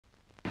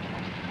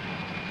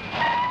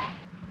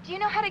do you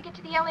know how to get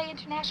to the LA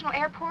International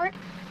Airport?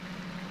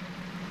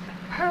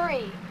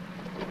 Hurry.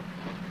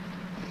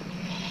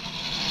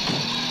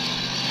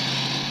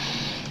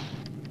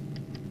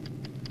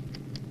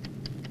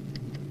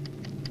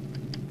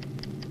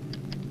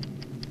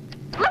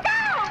 Look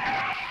out!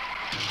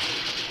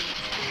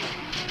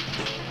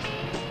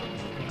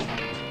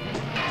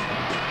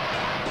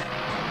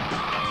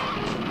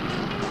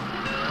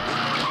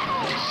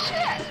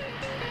 Shit!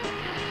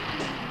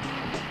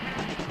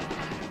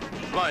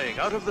 Flying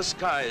out of the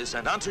skies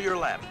and onto your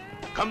lap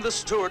come the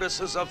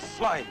stewardesses of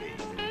Fly Me.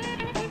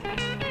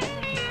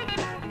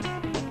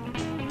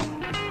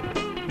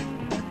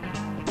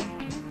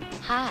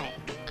 Hi,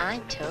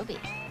 I'm Toby.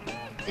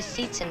 The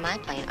seats in my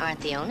plane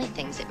aren't the only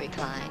things that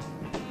recline.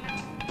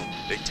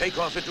 They take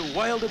off into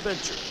wild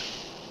adventure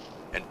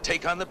and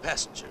take on the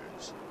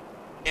passengers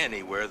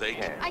anywhere they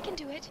can. I can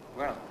do it.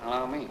 Well,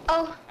 allow me.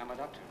 Oh. I'm a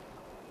doctor.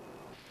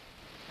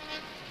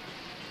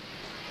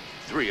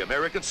 3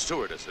 American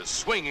stewardesses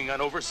swinging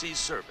on overseas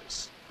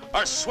service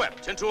are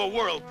swept into a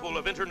whirlpool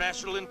of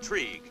international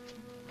intrigue,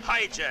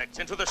 hijacked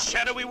into the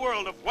shadowy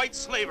world of white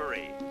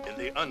slavery in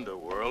the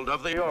underworld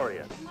of the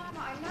Orient.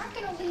 Mama, I'm not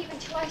going to leave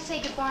until I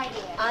say goodbye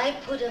to him. I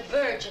put a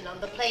virgin on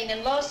the plane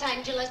in Los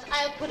Angeles.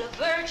 I'll put a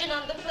virgin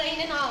on the plane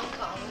in Hong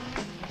Kong.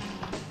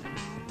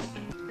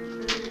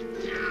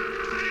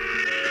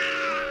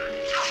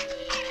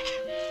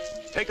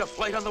 Take a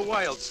flight on the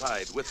wild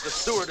side with the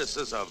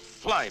stewardesses of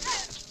Fly Me.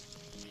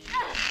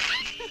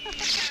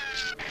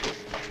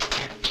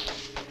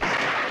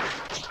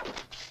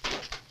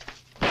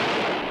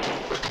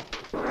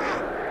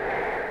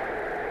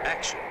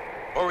 Action,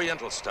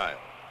 Oriental style.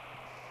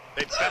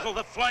 They battle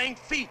the flying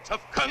feet of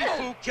Kung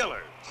Fu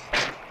killers.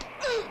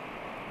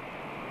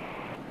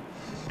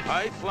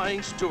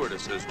 High-flying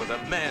stewardesses with a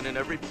man in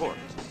every port.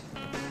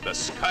 The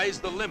sky's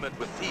the limit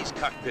with these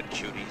cockpit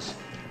cuties.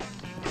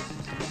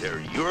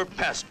 They're your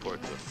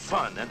passport to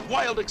fun and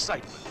wild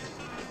excitement.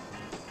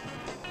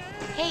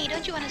 Hey,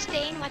 don't you want to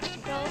stay and watch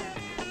it grow?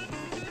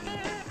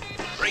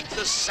 Break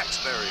the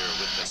sex barrier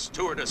with the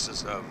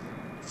stewardesses of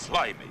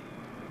Fly Me.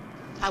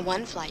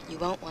 One flight you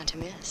won't want to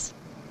miss.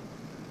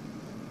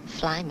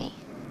 Fly Me.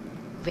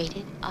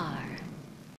 Rated R.